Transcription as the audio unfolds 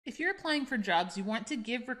If you're applying for jobs, you want to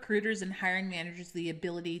give recruiters and hiring managers the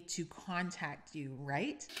ability to contact you,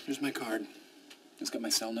 right? Here's my card. It's got my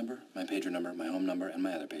cell number, my pager number, my home number, and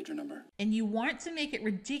my other pager number. And you want to make it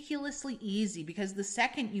ridiculously easy because the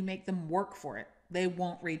second you make them work for it, they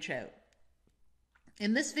won't reach out.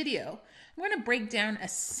 In this video, I'm going to break down a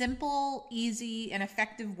simple, easy, and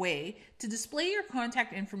effective way to display your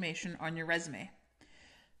contact information on your resume.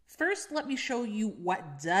 First, let me show you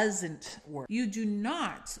what doesn't work. You do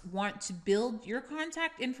not want to build your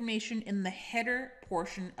contact information in the header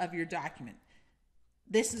portion of your document.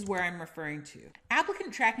 This is where I'm referring to.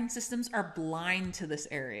 Applicant tracking systems are blind to this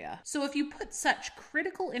area. So if you put such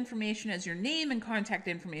critical information as your name and contact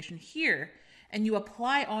information here, and you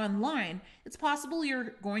apply online, it's possible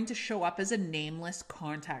you're going to show up as a nameless,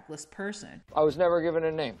 contactless person. I was never given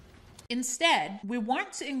a name. Instead, we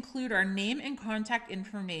want to include our name and contact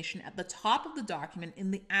information at the top of the document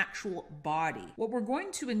in the actual body. What we're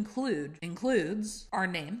going to includes our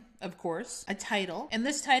name, of course, a title, and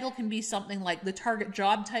this title can be something like the target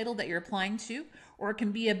job title that you're applying to, or it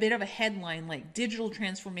can be a bit of a headline like Digital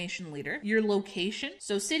Transformation Leader, your location,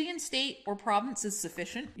 so city and state or province is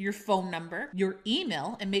sufficient, your phone number, your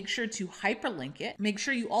email, and make sure to hyperlink it. Make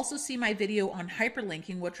sure you also see my video on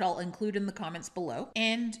hyperlinking, which I'll include in the comments below,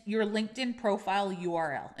 and your LinkedIn profile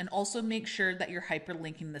URL, and also make sure that you're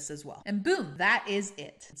hyperlinking this as well. And boom, that is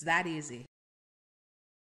it. It's that easy.